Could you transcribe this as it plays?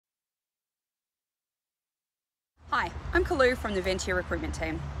Hi, I'm Kalu from the Ventia recruitment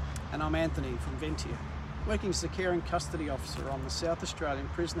team. And I'm Anthony from Ventia, working as the Care and Custody Officer on the South Australian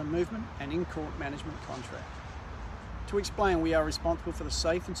Prisoner Movement and In-Court Management Contract. To explain, we are responsible for the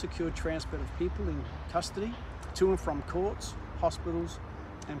safe and secure transport of people in custody to and from courts, hospitals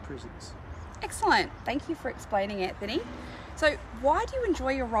and prisons. Excellent, thank you for explaining, Anthony. So why do you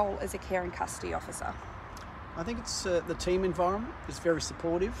enjoy your role as a Care and Custody Officer? I think it's the team environment is very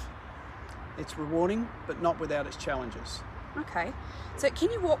supportive. It's rewarding, but not without its challenges. Okay, so can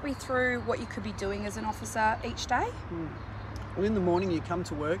you walk me through what you could be doing as an officer each day? Well, in the morning you come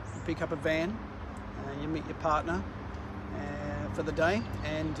to work, you pick up a van, you meet your partner for the day,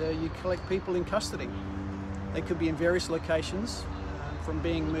 and you collect people in custody. They could be in various locations, from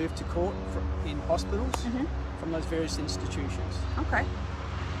being moved to court in hospitals, from those various institutions. Okay.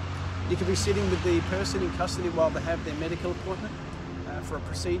 You could be sitting with the person in custody while they have their medical appointment for a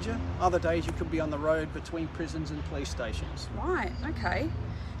procedure. Other days you could be on the road between prisons and police stations. Right, okay.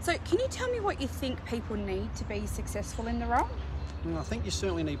 So can you tell me what you think people need to be successful in the role? I think you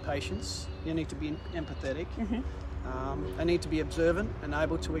certainly need patience. You need to be empathetic. They need to be observant and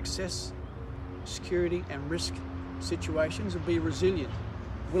able to assess security and risk situations and be resilient,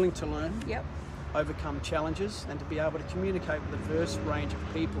 willing to learn, overcome challenges, and to be able to communicate with a diverse range of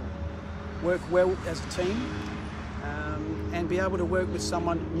people, work well as a team, and be able to work with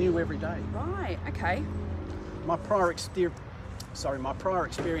someone new every day. Right, okay. My prior experience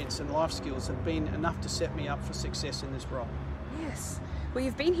and life skills have been enough to set me up for success in this role. Yes. Well,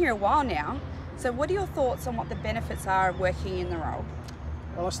 you've been here a while now, so what are your thoughts on what the benefits are of working in the role?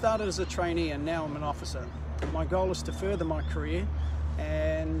 Well, I started as a trainee and now I'm an officer. My goal is to further my career,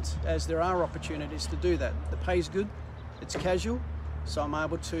 and as there are opportunities to do that. The pay's good, it's casual, so I'm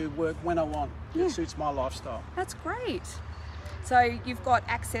able to work when I want. It suits my lifestyle. That's great. So you've got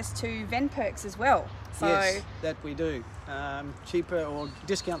access to Ven Perks as well. So yes, that we do. Cheaper or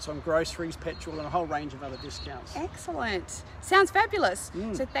discounts on groceries, petrol and a whole range of other discounts. Excellent. Sounds fabulous.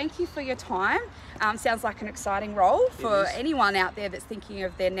 So thank you for your time. Sounds like an exciting role for anyone out there that's thinking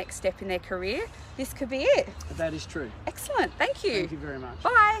of their next step in their career. This could be it. That is true. Excellent. Thank you. Thank you very much.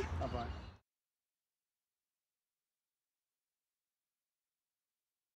 Bye. Bye-bye.